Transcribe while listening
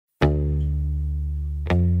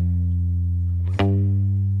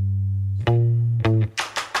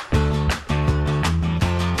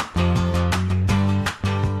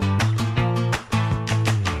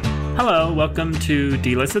welcome to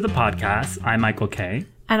Dlisted the podcast. I'm Michael K.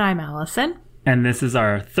 And I'm Allison. And this is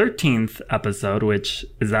our 13th episode, which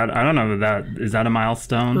is that, I don't know, is that a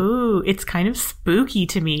milestone? Ooh, it's kind of spooky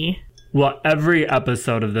to me. Well, every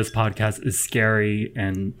episode of this podcast is scary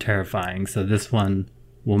and terrifying, so this one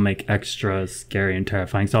will make extra scary and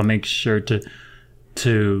terrifying. So I'll make sure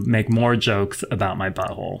to make more jokes about my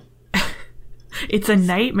butthole. It's a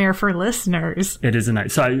nightmare for listeners. It is a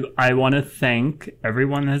night. So I want to thank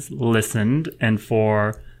everyone that's listened and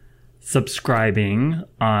for subscribing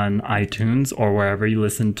on iTunes or wherever you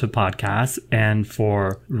listen to podcasts, and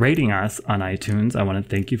for rating us on iTunes. I want to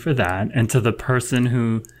thank you for that. And to the person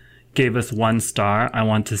who gave us 1 star, I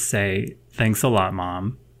want to say thanks a lot,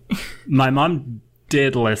 Mom. My mom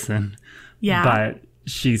did listen. Yeah. But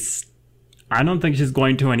I don't think she's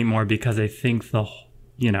going to anymore, because I think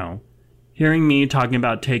hearing me talking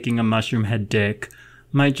about taking a mushroom head dick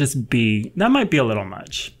might be a little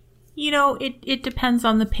much. It depends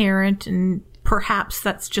on the parent, and perhaps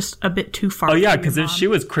that's just a bit too far. Oh, yeah, because if she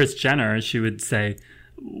was Kris Jenner, she would say,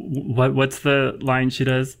 what's the line she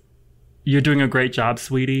does? You're doing a great job,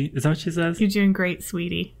 sweetie. Is that what she says? You're doing great,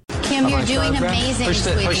 sweetie. Kim, you're doing amazing,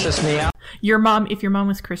 sweetie. Push this me out. If your mom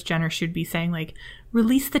was Kris Jenner, she'd be saying, like,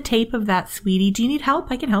 release the tape of that, sweetie. Do you need help?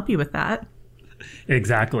 I can help you with that.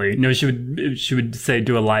 Exactly. No, she would say,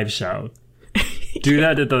 do a live show. Do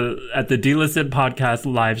that at the Dlisted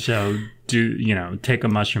podcast live show. Take a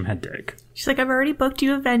mushroom head dick. She's like, I've already booked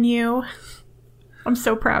you a venue. I'm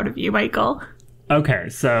so proud of you, Michael. Okay,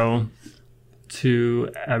 so to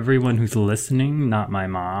everyone who's listening, not my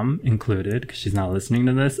mom included, because she's not listening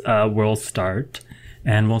to this, we'll start.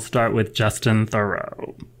 And we'll start with Justin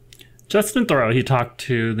Theroux. Justin Theroux, he talked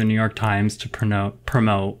to the New York Times to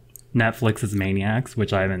promote Netflix's Maniacs,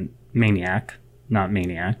 which I haven't... Maniac, not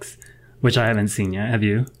Maniacs, which I haven't seen yet. Have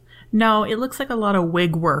you? No, it looks like a lot of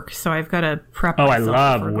wig work, so I've got to prep myself. Oh,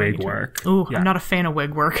 I love wig work. Ooh, yeah. I'm not a fan of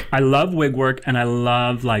wig work. I love wig work, and I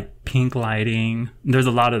love, like, pink lighting. There's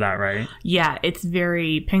a lot of that, right? Yeah, it's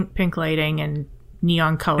very pink lighting and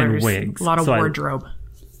neon colors. And wigs. A lot of wardrobe.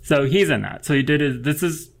 So he's in that. So this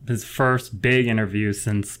is his first big interview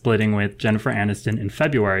since splitting with Jennifer Aniston in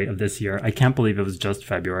February of this year. I can't believe it was just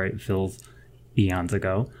February. It feels eons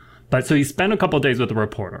ago. But so he spent a couple of days with a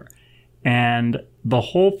reporter. And the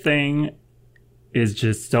whole thing is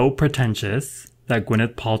just so pretentious that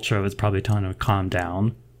Gwyneth Paltrow is probably telling him to calm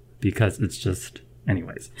down, because it's just...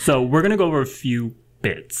 Anyways. So we're going to go over a few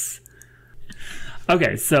bits.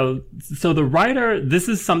 Okay, so the writer... This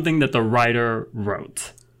is something that the writer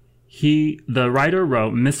wrote. The writer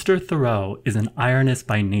wrote, Mr. Theroux is an ironist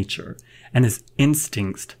by nature, and his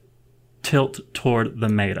instincts tilt toward the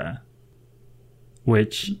meta.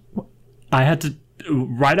 Which I had to...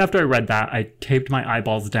 Right after I read that, I taped my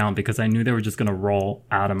eyeballs down because I knew they were just going to roll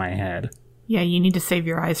out of my head. Yeah, you need to save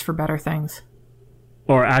your eyes for better things.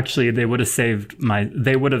 Or actually, they would have saved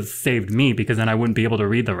me, because then I wouldn't be able to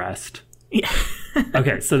read the rest. Yeah.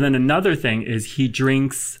 Okay, so then another thing is he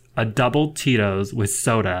drinks a double Tito's with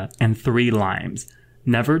soda and 3 limes.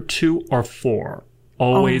 Never 2 or 4.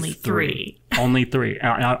 Always Only 3. Only 3.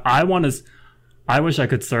 I wish I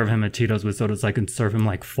could serve him a Tito's with soda so I could serve him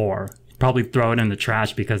like 4. Probably throw it in the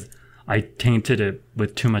trash because I tainted it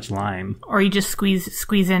with too much lime. Or you just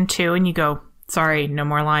squeeze in 2 and you go, sorry, no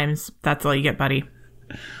more limes. That's all you get, buddy.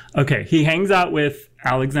 Okay, he hangs out with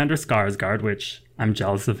Alexander Skarsgård, which I'm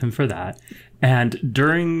jealous of him for that. And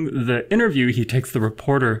during the interview, he takes the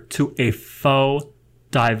reporter to a faux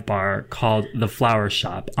dive bar called The Flower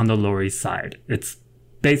Shop on the Lower East Side. It's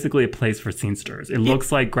basically a place for scenesters. It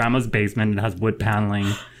looks like grandma's basement. It has wood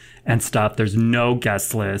paneling and stuff. There's no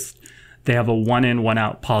guest list. They have a 1-in,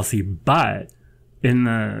 1-out policy, but in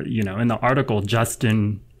the article,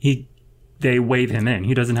 Justin, they wave him in.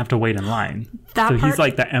 He doesn't have to wait in line. He's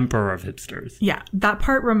like the emperor of hipsters. Yeah, that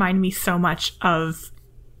part reminded me so much of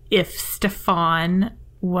if Stefan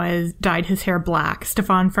dyed his hair black.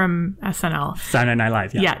 Stefan from SNL. Saturday Night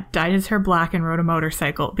Live, yeah. Yeah, dyed his hair black and rode a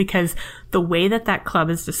motorcycle, because the way that club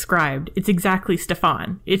is described, it's exactly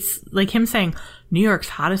Stefan. It's like him saying, New York's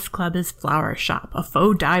hottest club is Flower Shop, a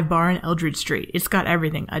faux dive bar in Eldridge Street. It's got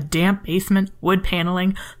everything. A damp basement, wood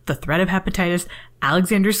paneling, the threat of hepatitis,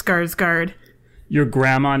 Alexander Skarsgård. Your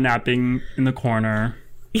grandma napping in the corner.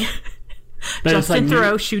 Justin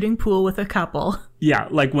Theroux shooting pool with a couple. Yeah,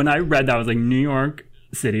 like when I read that, I was like, New York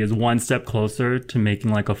City is one step closer to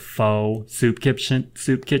making like a faux soup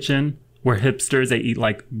kitchen where hipsters, they eat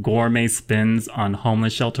like gourmet spins on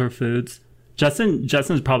homeless shelter foods.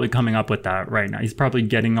 Justin's probably coming up with that right now. He's probably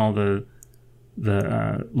getting all the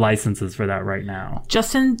licenses for that right now.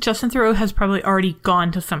 Justin Theroux has probably already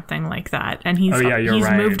gone to something like that, and he's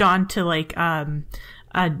right. moved on to like a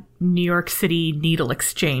New York City needle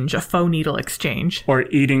exchange, a faux needle exchange, or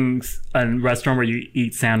eating a restaurant where you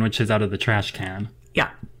eat sandwiches out of the trash can. Yeah.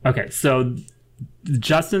 Okay, so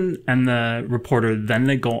Justin and the reporter then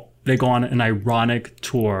they go on an ironic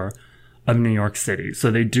tour of New York City.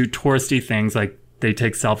 So they do touristy things like they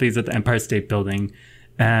take selfies at the Empire State Building,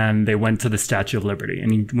 and they went to the Statue of Liberty.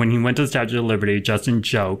 And when he went to the Statue of Liberty, Justin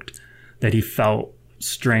joked that he felt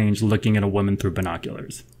strange looking at a woman through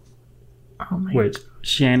binoculars. Oh my! Which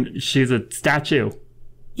she's a statue.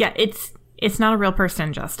 Yeah, it's not a real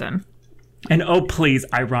person, Justin. And oh please,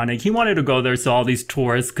 ironic. He wanted to go there so all these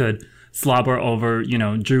tourists could slobber over,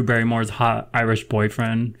 Drew Barrymore's hot Irish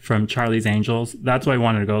boyfriend from Charlie's Angels. That's why he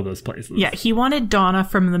wanted to go to those places. Yeah, he wanted Donna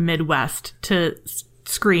from the Midwest to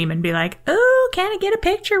scream and be like, "Oh, can I get a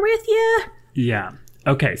picture with you?" Yeah.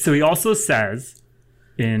 Okay, so he also says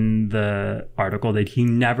in the article that he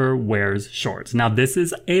never wears shorts. Now, this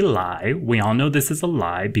is a lie. We all know this is a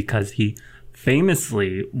lie because he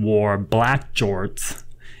famously wore black jorts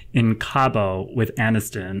in Cabo with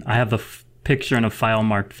Aniston. I have a picture in a file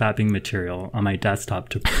marked fapping material on my desktop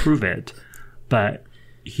to prove it, but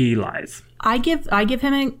he lies. I give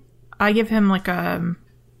him like the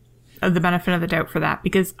benefit of the doubt for that,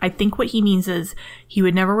 because I think what he means is he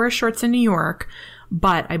would never wear shorts in New York,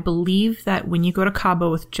 but I believe that when you go to Cabo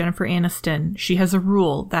with Jennifer Aniston, she has a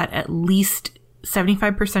rule that at least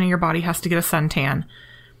 75% of your body has to get a suntan.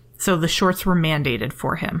 So the shorts were mandated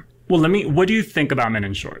for him. Well, what do you think about men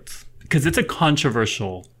in shorts? Because it's a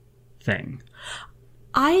controversial thing.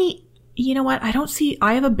 You know what?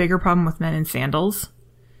 I have a bigger problem with men in sandals.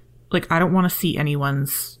 Like, I don't want to see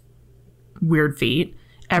anyone's weird feet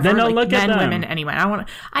ever. Then like, look men, at them. women, anyone.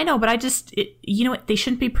 I know, but you know what? They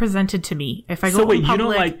shouldn't be presented to me. If I go so wait, in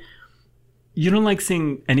public, you don't like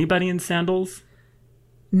seeing anybody in sandals?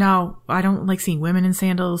 No, I don't like seeing women in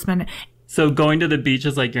sandals, men. So going to the beach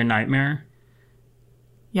is like your nightmare?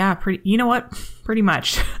 Yeah, you know what? Pretty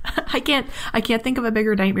much. I can't think of a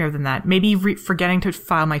bigger nightmare than that. Maybe forgetting to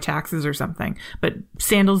file my taxes or something, but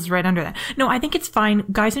sandals right under that. No, I think it's fine.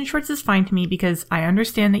 Guys in shorts is fine to me because I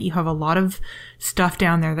understand that you have a lot of stuff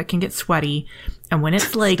down there that can get sweaty. And when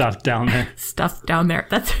it's like stuff down there.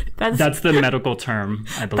 That's the medical term,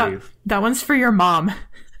 I believe. That one's for your mom.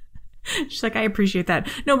 She's like, I appreciate that.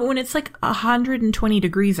 No, but when it's like 120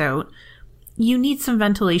 degrees out, you need some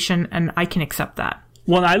ventilation, and I can accept that.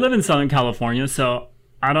 Well, I live in Southern California, so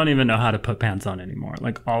I don't even know how to put pants on anymore.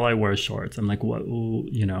 Like, all I wear is shorts. I'm like, what?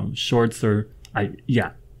 Shorts are...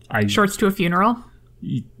 Shorts to a funeral?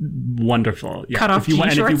 Wonderful. Yeah. Cut off If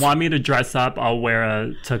you want me to dress up, I'll wear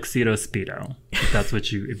a tuxedo Speedo. If that's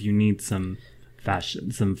if you need some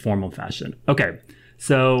fashion, some formal fashion. Okay.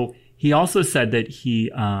 So he also said that he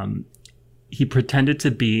pretended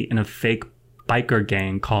to be in a fake biker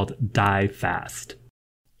gang called Die Fast.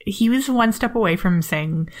 He was one step away from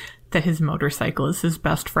saying that his motorcycle is his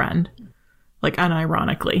best friend, like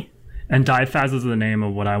unironically. And Die Fast is the name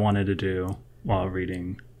of what I wanted to do while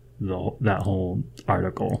reading that whole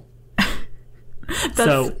article.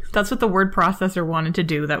 That's what the word processor wanted to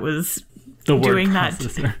do. That was the doing word that.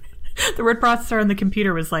 Processor. The word processor on the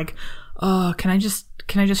computer was like, "Oh, can I just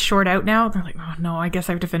short out now?" They're like, "Oh no, I guess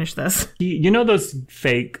I have to finish this." You know those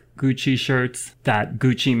fake Gucci shirts that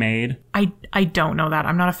Gucci made? I don't know that.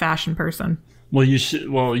 I'm not a fashion person. Well, you should.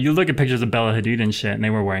 Well, you look at pictures of Bella Hadid and shit, and they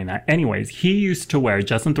were wearing that. Anyways, he used to wear,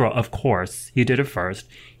 Justin Theroux, of course, he did it first.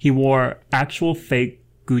 He wore actual fake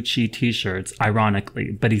Gucci t-shirts,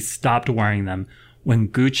 ironically, but he stopped wearing them when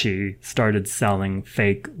Gucci started selling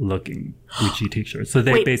fake-looking Gucci t-shirts. So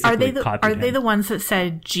they basically copied him. Are they the ones that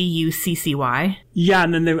said Gucci? Yeah,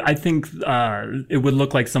 and then I think it would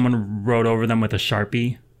look like someone wrote over them with a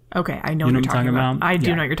Sharpie. Okay, I know what you're talking about. I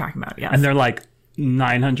do know what you're talking about, yes. And they're like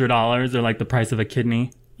 $900. They're like the price of a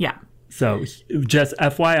kidney. Yeah. So just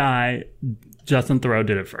FYI, Justin Theroux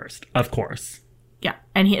did it first, of course. Yeah.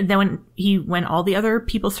 And when all the other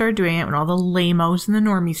people started doing it, when all the lamos and the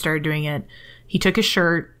normies started doing it, he took his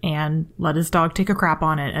shirt and let his dog take a crap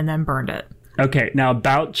on it and then burned it. Okay, now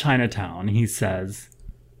about Chinatown, he says,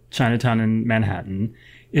 Chinatown in Manhattan,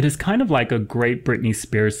 it is kind of like a great Britney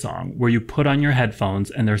Spears song where you put on your headphones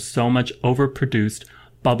and there's so much overproduced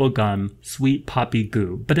bubblegum, sweet poppy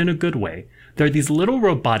goo, but in a good way. There are these little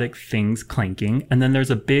robotic things clanking, and then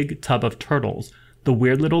there's a big tub of turtles, the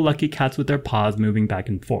weird little lucky cats with their paws moving back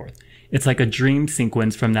and forth. It's like a dream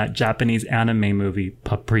sequence from that Japanese anime movie,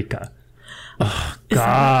 Paprika. Oh,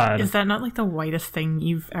 God. Is that not like the whitest thing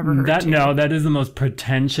you've ever heard? No, that is the most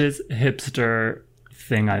pretentious hipster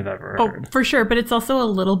thing I've ever heard. Oh, for sure. But it's also a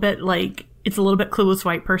little bit like, it's a little bit clueless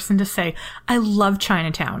white person to say, I love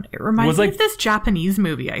Chinatown. It reminds me of this Japanese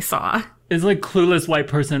movie I saw. It's like clueless white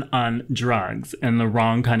person on drugs, and the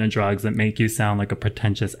wrong kind of drugs that make you sound like a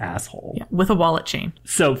pretentious asshole. Yeah, with a wallet chain.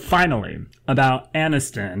 So finally, about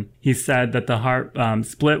Aniston, he said that the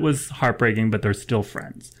split was heartbreaking, but they're still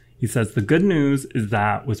friends. He says, the good news is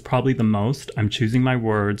that was probably the most, I'm choosing my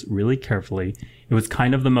words really carefully, it was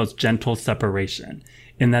kind of the most gentle separation,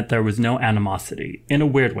 in that there was no animosity. In a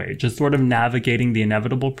weird way, just sort of navigating the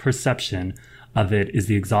inevitable perception of it is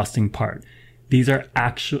the exhausting part. These are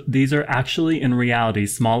actually in reality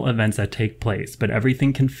small events that take place, but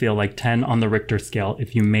everything can feel like 10 on the Richter scale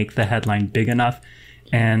if you make the headline big enough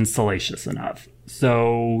and salacious enough.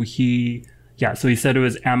 So he said it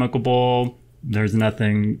was amicable. There's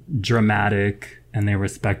nothing dramatic, and they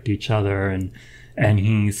respect each other. And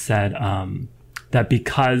he said that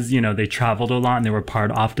because, they traveled a lot and they were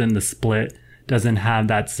apart often, the split doesn't have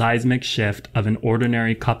that seismic shift of an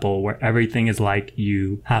ordinary couple where everything is like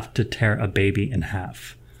you have to tear a baby in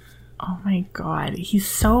half. Oh my God. He's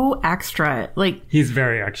so extra. Like, he's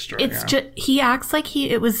very extra. It's just, he acts like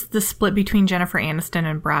it was the split between Jennifer Aniston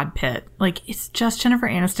and Brad Pitt. Like, it's just Jennifer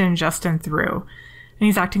Aniston and Justin Theroux. And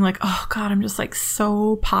he's acting like, oh God, I'm just like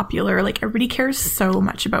so popular. Like, everybody cares so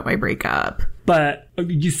much about my breakup. But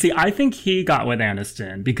you see, I think he got with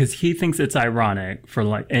Aniston because he thinks it's ironic for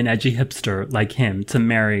like an edgy hipster like him to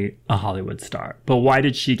marry a Hollywood star. But why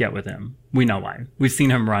did she get with him? We know why. We've seen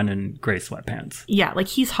him run in gray sweatpants. Yeah, like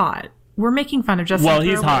he's hot. We're making fun of Justin Theroux. Well,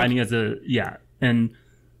 he's hot and he has and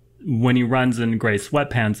when he runs in gray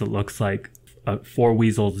sweatpants, it looks like 4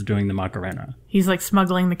 weasels doing the Macarena. He's like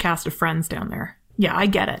smuggling the cast of Friends down there. Yeah, I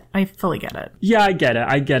get it. I fully get it. Yeah, I get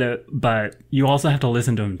it. But you also have to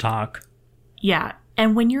listen to him talk. Yeah.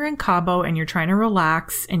 And when you're in Cabo and you're trying to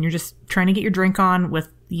relax and you're just trying to get your drink on with,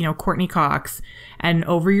 Courtney Cox, and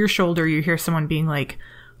over your shoulder you hear someone being like,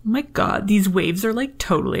 oh my God, these waves are like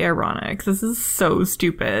totally ironic. This is so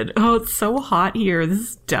stupid. Oh, it's so hot here. This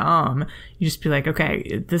is dumb. You just be like,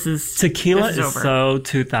 okay, Tequila is over. So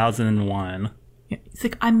 2001. Yeah. It's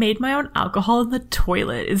like, I made my own alcohol in the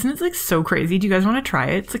toilet. Isn't it like so crazy? Do you guys want to try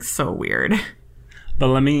it? It's like so weird. But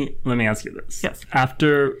let me ask you this. Yes.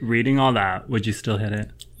 After reading all that, would you still hit it?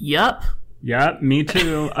 Yup. Yep, me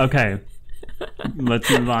too. Okay. Let's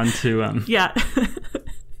move on to Yeah.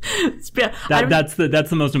 that's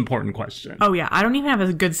the most important question. Oh yeah, I don't even have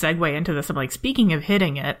a good segue into this. I'm like, speaking of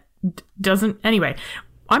hitting it, anyway,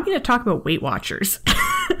 I'm going to talk about Weight Watchers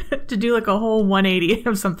to do like a whole 180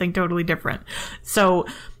 of something totally different. So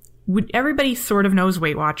everybody sort of knows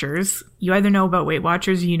Weight Watchers. You either know about Weight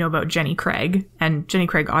Watchers or you know about Jenny Craig. And Jenny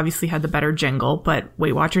Craig obviously had the better jingle, but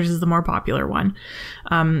Weight Watchers is the more popular one.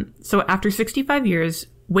 So after 65 years,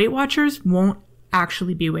 Weight Watchers won't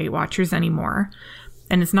actually be Weight Watchers anymore.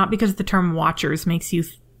 And it's not because the term watchers makes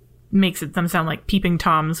them sound like peeping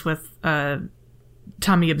toms with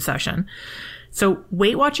tummy obsession. So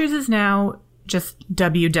Weight Watchers is now just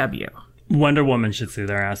WW. Wonder Woman should sue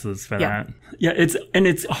their asses for that. Yeah,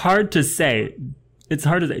 it's hard to say. It's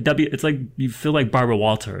hard to say. It's like you feel like Barbara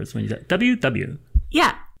Walters when you say WW.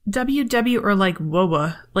 Yeah, WW or like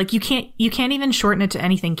WOWA. Like you can't even shorten it to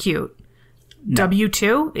anything cute. No.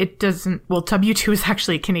 W2, it doesn't. Well, W2 is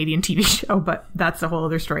actually a Canadian TV show, but that's a whole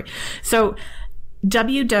other story. So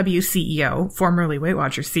WW CEO, formerly Weight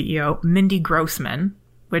Watchers CEO, Mindy Grossman,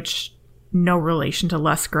 which no relation to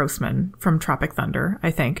Les Grossman from Tropic Thunder,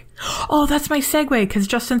 I think. Oh, that's my segue because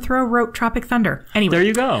Justin Theroux wrote Tropic Thunder. Anyway. There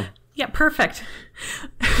you go. Yeah, perfect.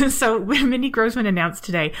 So when Mindy Grossman announced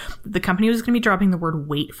today that the company was going to be dropping the word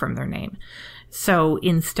weight from their name. So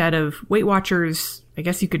instead of Weight Watchers, I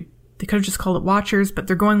guess they could have just called it Watchers, but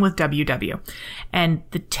they're going with WW. And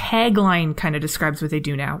the tagline kind of describes what they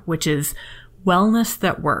do now, which is wellness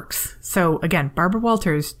that works. So again, Barbara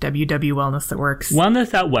Walters, WW Wellness that works.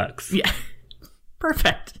 Wellness that works. Yeah.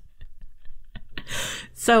 Perfect.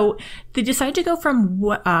 So they decided to go from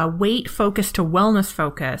weight focus to wellness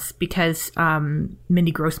focus because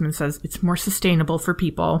Mindy Grossman says it's more sustainable for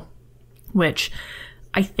people, which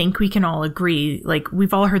I think we can all agree. Like,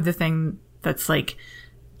 we've all heard the thing that's like,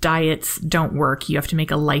 diets don't work. You have to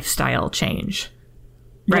make a lifestyle change.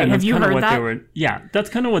 Right? Yeah, have you heard that? That's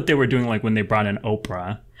kind of what they were doing like when they brought in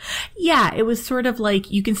Oprah. Yeah, it was sort of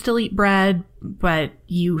like you can still eat bread, but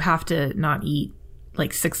you have to not eat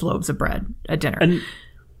like 6 loaves of bread at dinner. And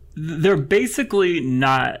they're basically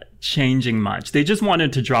not changing much. They just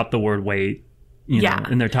wanted to drop the word weight, you know,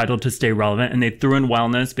 in their title to stay relevant. And they threw in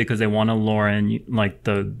wellness because they want to lure in like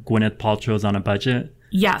the Gwyneth Paltrow's on a budget.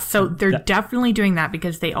 Yeah, so they're definitely doing that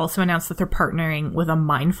because they also announced that they're partnering with a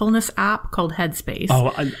mindfulness app called Headspace.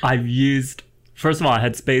 Oh, I've used... First of all,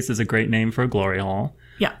 Headspace is a great name for a glory hole.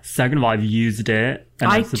 Yeah. Second of all, I've used it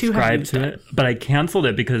and I've subscribed to it. But I canceled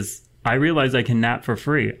it because I realized I can nap for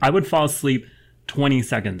free. I would fall asleep 20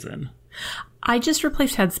 seconds in. I just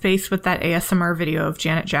replaced Headspace with that ASMR video of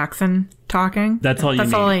Janet Jackson talking. That's all you need.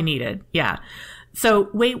 That's all I needed. Yeah. So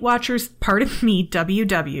Weight Watchers, part of me,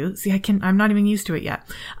 WW. See, I'm not even used to it yet.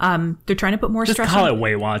 They're trying to put more stress on. Just call it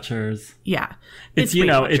Weight Watchers. Yeah. It's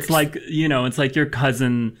it's like your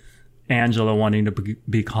cousin Angela wanting to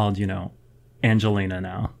be called, Angelina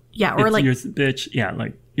now. Yeah. Or your bitch. Yeah.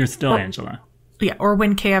 Like you're still Angela. Yeah. Or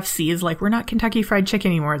when KFC is like, we're not Kentucky Fried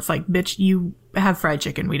Chicken anymore. It's like, bitch, you have fried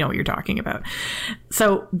chicken. We know what you're talking about.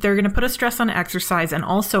 So they're going to put a stress on exercise, and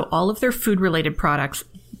also all of their food related products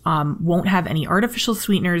won't have any artificial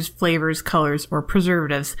sweeteners, flavors, colors, or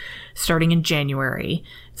preservatives starting in January.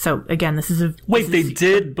 So again, this is they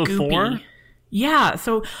did before? Goopy. Yeah.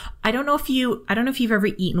 So I don't know if you've ever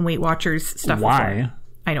eaten Weight Watchers stuff Why? Before.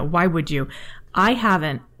 I know. Why would you? I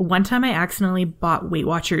haven't. One time I accidentally bought Weight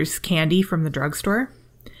Watchers candy from the drugstore,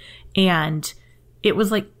 and it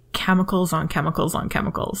was like chemicals on chemicals on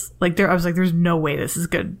chemicals. I was like, there's no way this is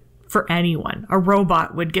good for anyone. A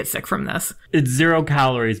robot would get sick from this. It's 0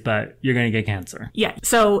 calories, but you're going to get cancer. Yeah.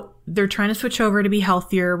 So they're trying to switch over to be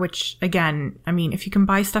healthier, which again, I mean, if you can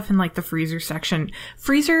buy stuff in like the freezer section,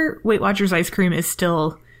 freezer Weight Watchers ice cream is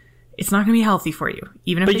still, it's not going to be healthy for you.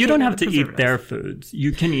 But you don't have to eat their foods.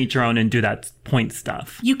 You can eat your own and do that point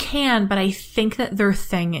stuff. You can, but I think that their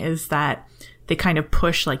thing is that they kind of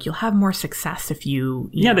push, like, you'll have more success if you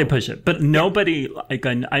know. They push it. But nobody, like,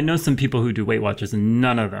 I know some people who do Weight Watchers and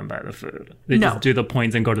none of them buy the food. They just do the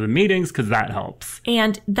points and go to the meetings because that helps.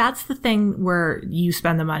 And that's the thing where you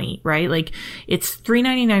spend the money, right? Like, it's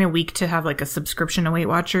 $3.99 a week to have, like, a subscription to Weight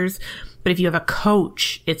Watchers. But if you have a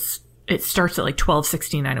coach, it starts at, like,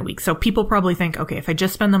 $12.69 a week. So people probably think, okay, if I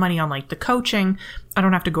just spend the money on, like, the coaching, I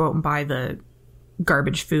don't have to go out and buy the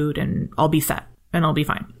garbage food and I'll be set. And I'll be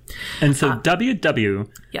fine. And so WW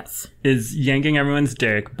yes, is yanking everyone's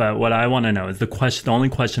dick. But what I want to know is the only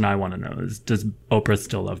question I want to know is, does Oprah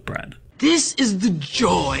still love bread? This is the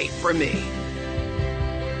joy for me.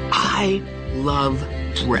 I love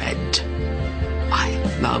bread. I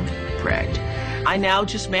love bread. I now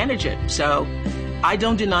just manage it. So I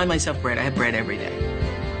don't deny myself bread. I have bread every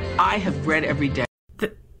day. I have bread every day.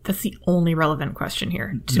 That's the only relevant question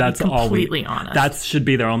here, to be completely honest. That should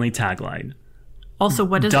be their only tagline. Also,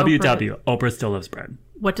 what does Oprah still loves bread.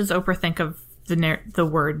 What does Oprah think of the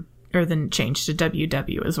word or the change to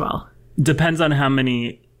WW as well? Depends on how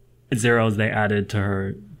many zeros they added to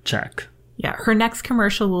her check. Yeah, her next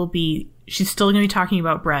commercial will be, she's still going to be talking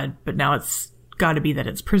about bread, but now it's got to be that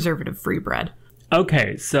it's preservative-free bread.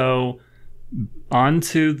 Okay, so on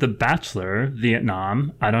to The Bachelor,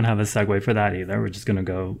 Vietnam. I don't have a segue for that either. We're just going to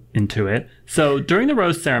go into it. So during the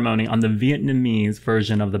rose ceremony on the Vietnamese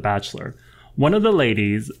version of The Bachelor, one of the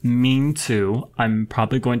ladies, Minh Tu, I'm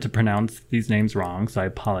probably going to pronounce these names wrong, so I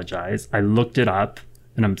apologize. I looked it up,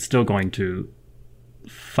 and I'm still going to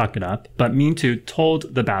fuck it up. But Minh Tu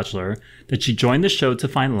told The Bachelor that she joined the show to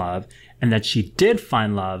find love, and that she did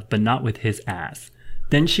find love, but not with his ass.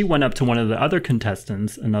 Then she went up to one of the other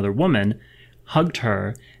contestants, another woman, hugged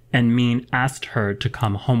her, and Minh asked her to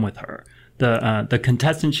come home with her. The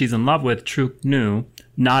contestant she's in love with, Truc-Nu,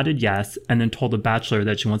 nodded yes, and then told The Bachelor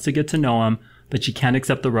that she wants to get to know him, but she can't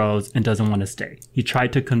accept the rose and doesn't want to stay. He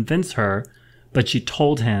tried to convince her, but she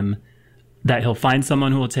told him that he'll find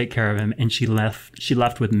someone who will take care of him, and she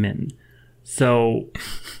left with Min. So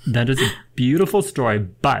that is a beautiful story,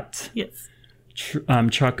 but yes.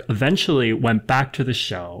 Truc eventually went back to the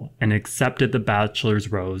show and accepted The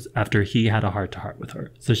Bachelor's rose after he had a heart-to-heart with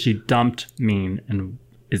her. So she dumped Min and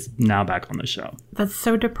is now back on the show. That's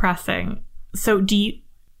so depressing. So do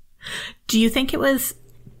you think it was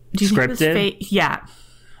scripted? Yeah.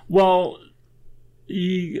 Well,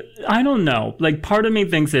 I don't know. Like, part of me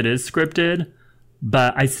thinks it is scripted,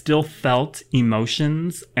 but I still felt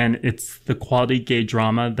emotions, and it's the quality gay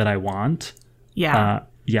drama that I want. Yeah.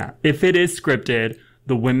 Yeah. If it is scripted,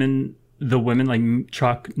 the women like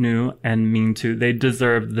Truc-Nu and Minh Tu, they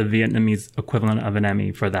deserve the Vietnamese equivalent of an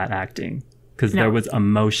Emmy for that acting. Because there was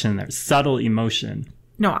emotion there, subtle emotion.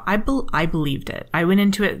 No, I believed it. I went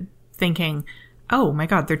into it thinking, oh my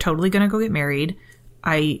God, they're totally going to go get married.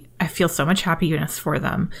 I feel so much happiness for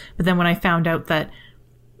them. But then when I found out that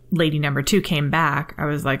lady number 2 came back, I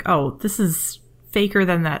was like, oh, this is faker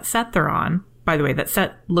than that set they're on. By the way, that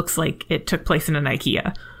set looks like it took place in an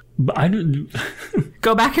IKEA. But I don't...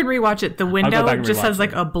 Go back and rewatch it. The window just has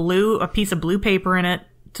like a piece of blue paper in it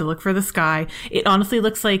to look for the sky. It honestly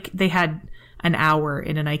looks like they had an hour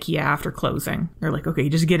in an IKEA after closing. They're like, okay,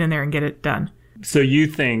 just get in there and get it done. So you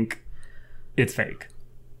think it's fake?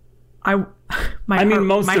 Most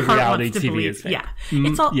of reality TV is fake. Yeah,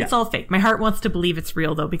 it's all fake. My heart wants to believe it's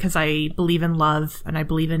real though, because I believe in love and I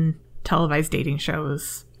believe in televised dating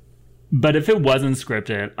shows. But if it wasn't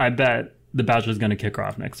scripted, I bet The Bachelor's going to kick her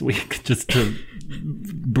off next week just to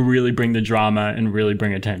really bring the drama and really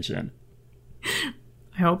bring attention.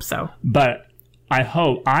 I hope so. But I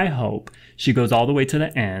hope she goes all the way to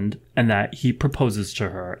the end and that he proposes to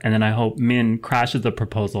her. And then I hope Min crashes the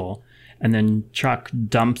proposal and then Chuck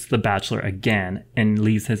dumps The Bachelor again and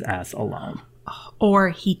leaves his ass alone. Or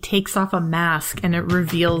he takes off a mask and it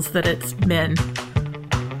reveals that it's Min.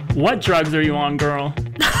 What drugs are you on, girl?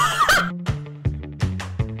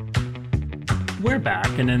 We're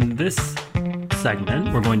back, and in this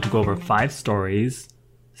segment, we're going to go over 5 stories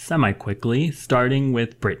semi-quickly, starting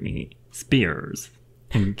with Britney Spears.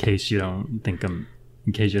 In case you don't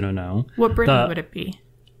know. What Britney would it be?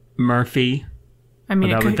 Murphy. I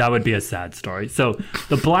mean, that would be a sad story. So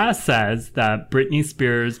the blast says that Britney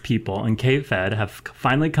Spears' people and K-Fed have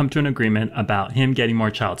finally come to an agreement about him getting more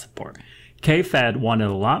child support. K-Fed wanted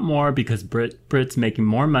a lot more because Brit's making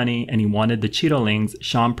more money, and he wanted the Cheeto-lings,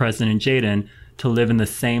 Sean, Preston, and Jaden, to live in the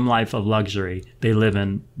same life of luxury they live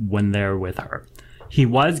in when they're with her. He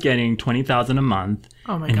was getting $20,000 a month,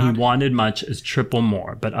 and he wanted much as triple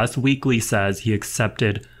more. But Us Weekly says he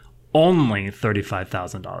accepted only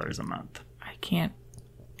 $35,000 a month. I can't.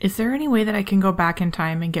 Is there any way that I can go back in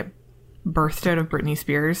time and get birthed out of Britney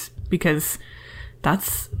Spears? Because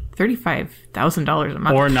that's $35,000 a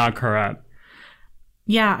month. Or knock her up.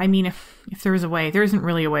 Yeah, I mean, if there was a way. There isn't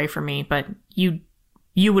really a way for me, but you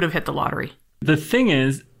would have hit the lottery. The thing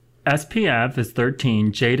is, SPF is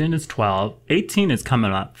 13, Jaden is 12, 18 is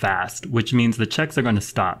coming up fast, which means the checks are going to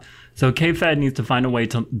stop. So K-Fed needs to find a way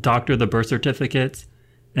to doctor the birth certificates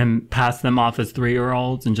and pass them off as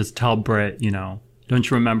 3-year-olds and just tell Brit, don't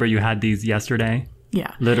you remember you had these yesterday?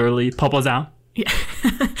 Yeah. Literally, popo's out. Yeah.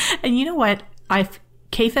 And you know what?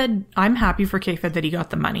 I'm happy for K-Fed that he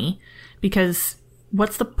got the money, because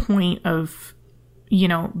what's the point of,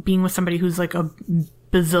 being with somebody who's like a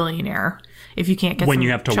bazillionaire if you can't get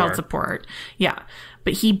some child support? Yeah.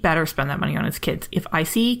 But he better spend that money on his kids. If I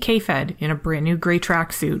see K-Fed in a brand new gray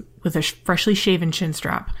tracksuit with a freshly shaven chin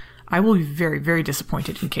strap, I will be very, very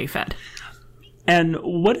disappointed in K-Fed. And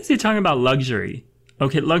what is he talking about luxury?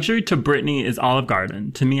 Okay, luxury to Britney is Olive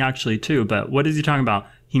Garden. To me, actually, too. But what is he talking about?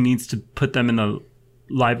 He needs to put them in the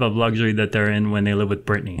life of luxury that they're in when they live with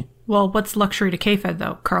Britney. Well, what's luxury to K-Fed,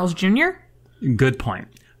 though? Carl's Jr.? Good point.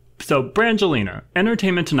 So, Brangelina,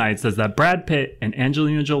 Entertainment Tonight says that Brad Pitt and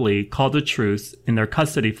Angelina Jolie called a truce in their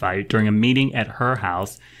custody fight during a meeting at her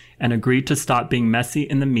house and agreed to stop being messy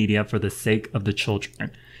in the media for the sake of the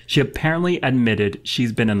children. She apparently admitted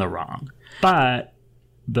she's been in the wrong. But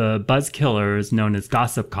the buzzkillers known as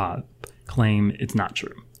Gossip Cop claim it's not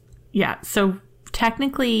true. Yeah, so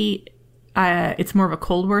technically it's more of a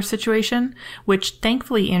Cold War situation, which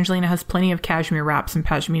thankfully Angelina has plenty of cashmere wraps and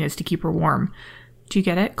pashminas to keep her warm. Do you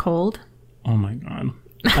get it? Cold? Oh my God.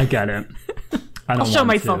 I get it. I'll show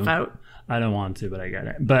myself out. I don't want to, but I get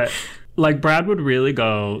it. But like, Brad would really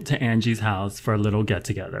go to Angie's house for a little get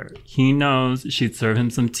together. He knows she'd serve him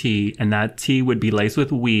some tea, and that tea would be laced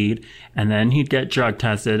with weed, and then he'd get drug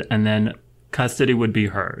tested, and then custody would be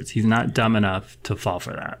hers. He's not dumb enough to fall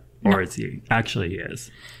for that. Or is he? Actually, he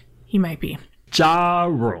is. He might be. Ja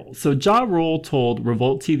Rule. So Ja Rule told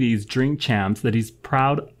Revolt TV's Drink Champs that he's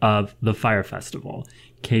proud of the Fire Festival.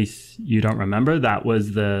 In case you don't remember, that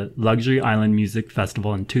was the Luxury Island Music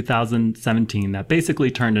Festival in 2017 that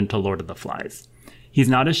basically turned into Lord of the Flies. He's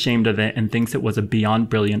not ashamed of it and thinks it was a beyond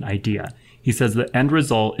brilliant idea. He says the end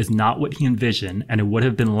result is not what he envisioned, and it would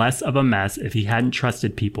have been less of a mess if he hadn't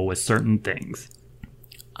trusted people with certain things.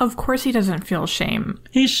 Of course he doesn't feel shame.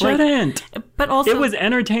 He shouldn't. But also, it was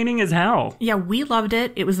entertaining as hell. Yeah, we loved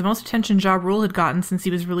it. It was the most attention Ja Rule had gotten since he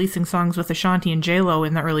was releasing songs with Ashanti and J-Lo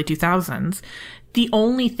in the early 2000s. The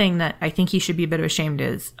only thing that I think he should be a bit of ashamed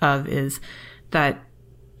of is that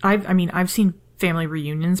I've seen family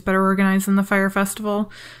reunions better organized than the Fire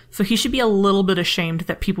Festival. So he should be a little bit ashamed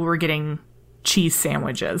that people were getting cheese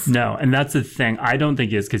sandwiches. No, and that's the thing. I don't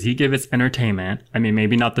think he is, because he gave us entertainment. I mean,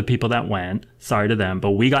 maybe not the people that went. Sorry to them,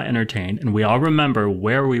 but we got entertained, and we all remember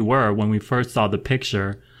where we were when we first saw the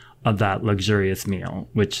picture of that luxurious meal,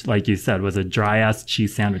 which, like you said, was a dry-ass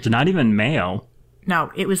cheese sandwich. Not even mayo.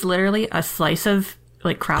 No, it was literally a slice of,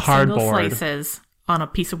 like, Kraft single slices on a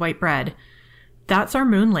piece of white bread That's our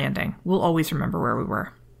moon landing. We'll always remember where we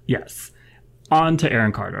were. Yes. On to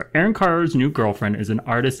Aaron Carter. Aaron Carter's new girlfriend is an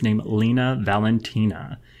artist named Lena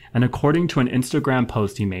Valentina. And according to an Instagram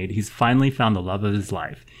post he made, he's finally found the love of his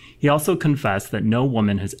life. He also confessed that no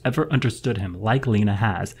woman has ever understood him like Lena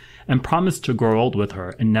has, and promised to grow old with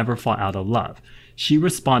her and never fall out of love. She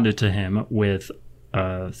responded to him with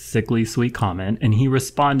a sickly sweet comment, and he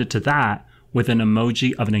responded to that with an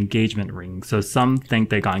emoji of an engagement ring. So some think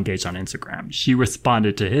they got engaged on Instagram. She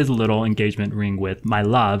responded to his little engagement ring with "my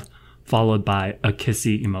love," followed by a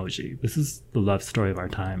kissy emoji. This is the love story of our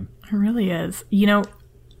time. It really is. You know,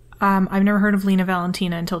 I've never heard of Lena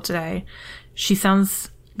Valentina until today. She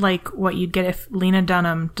sounds like what you'd get if Lena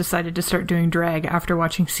Dunham decided to start doing drag after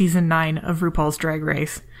watching season 9 of RuPaul's Drag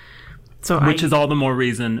Race. Which is all the more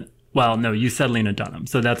reason. Well, no, you said Lena Dunham,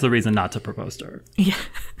 so that's the reason not to propose to her. Yeah.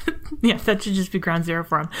 Yeah, that should just be ground zero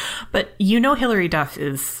for him. But you know Hilary Duff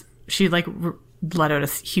she let out a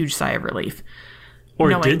huge sigh of relief.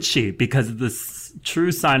 Or did she? Because the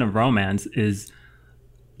true sign of romance is,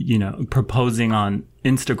 proposing on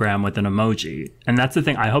Instagram with an emoji. And that's the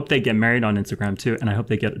thing. I hope they get married on Instagram too, and I hope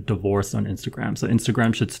they get divorced on Instagram. So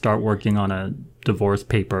Instagram should start working on a divorce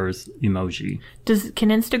papers emoji. Can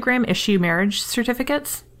Instagram issue marriage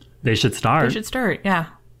certificates? They should start. They should start, yeah.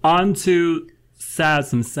 On to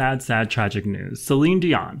some sad, tragic news. Celine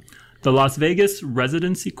Dion, the Las Vegas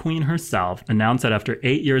residency queen herself, announced that after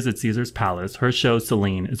 8 years at Caesar's Palace, her show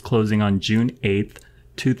Celine is closing on June 8th,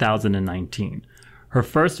 2019. Her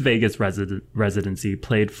first Vegas residency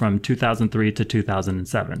played from 2003 to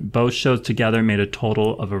 2007. Both shows together made a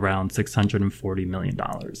total of around $640 million.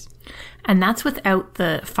 And that's without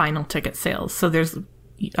the final ticket sales. So there's...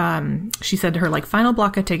 she said her final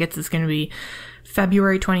block of tickets is going to be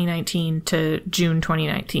February 2019 to June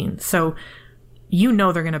 2019. So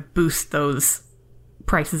they're going to boost those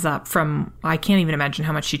prices up from, I can't even imagine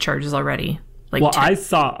how much she charges already. I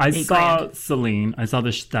saw Celine. I saw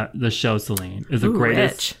the show Celine. It's the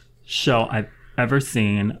greatest show I've ever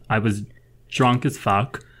seen. I was drunk as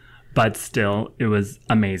fuck, but still, it was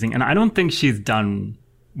amazing. And I don't think she's done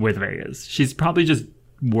with Vegas. She's probably just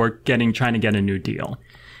trying to get a new deal.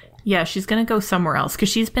 Yeah, she's gonna go somewhere else because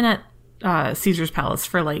she's been at Caesar's Palace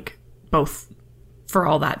for for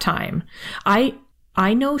all that time.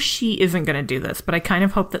 I know she isn't gonna do this, but I kind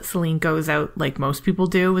of hope that Celine goes out like most people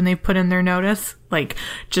do when they put in their notice,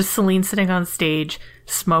 just Celine sitting on stage,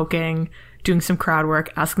 smoking, doing some crowd work,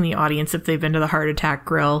 asking the audience if they've been to the Heart Attack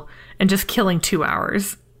Grill, and just killing 2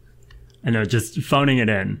 hours. I know, just phoning it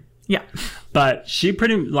in. Yeah. But she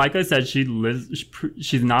like I said,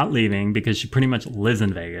 she's not leaving because she pretty much lives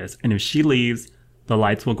in Vegas. And if she leaves, the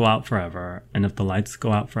lights will go out forever. And if the lights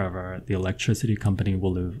go out forever, the electricity company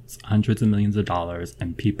will lose hundreds of millions of dollars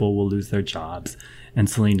and people will lose their jobs. And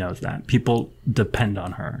Celine knows that. People depend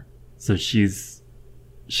on her. So she's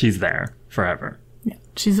there forever. Yeah.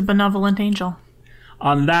 She's a benevolent angel.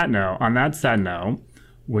 On that sad note,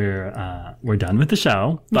 we're done with the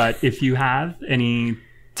show. But if you have any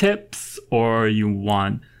tips or you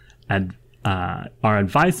want our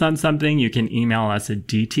advice on something, you can email us at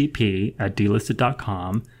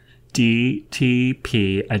dtp@dlisted.com,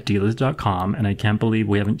 dtp@dlisted.com, and I can't believe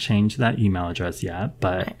we haven't changed that email address yet,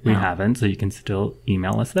 but we haven't, so you can still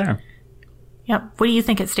email us there. Yep. What do you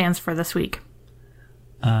think it stands for this week?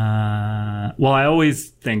 Well, I always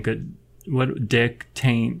think dick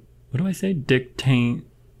taint, what do I say? Dick taint,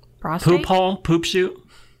 prostate? Poop hole, poop shoot.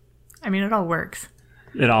 I mean, it all works.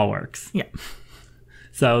 It all works. Yeah.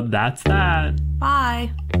 So that's that.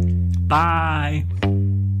 Bye. Bye.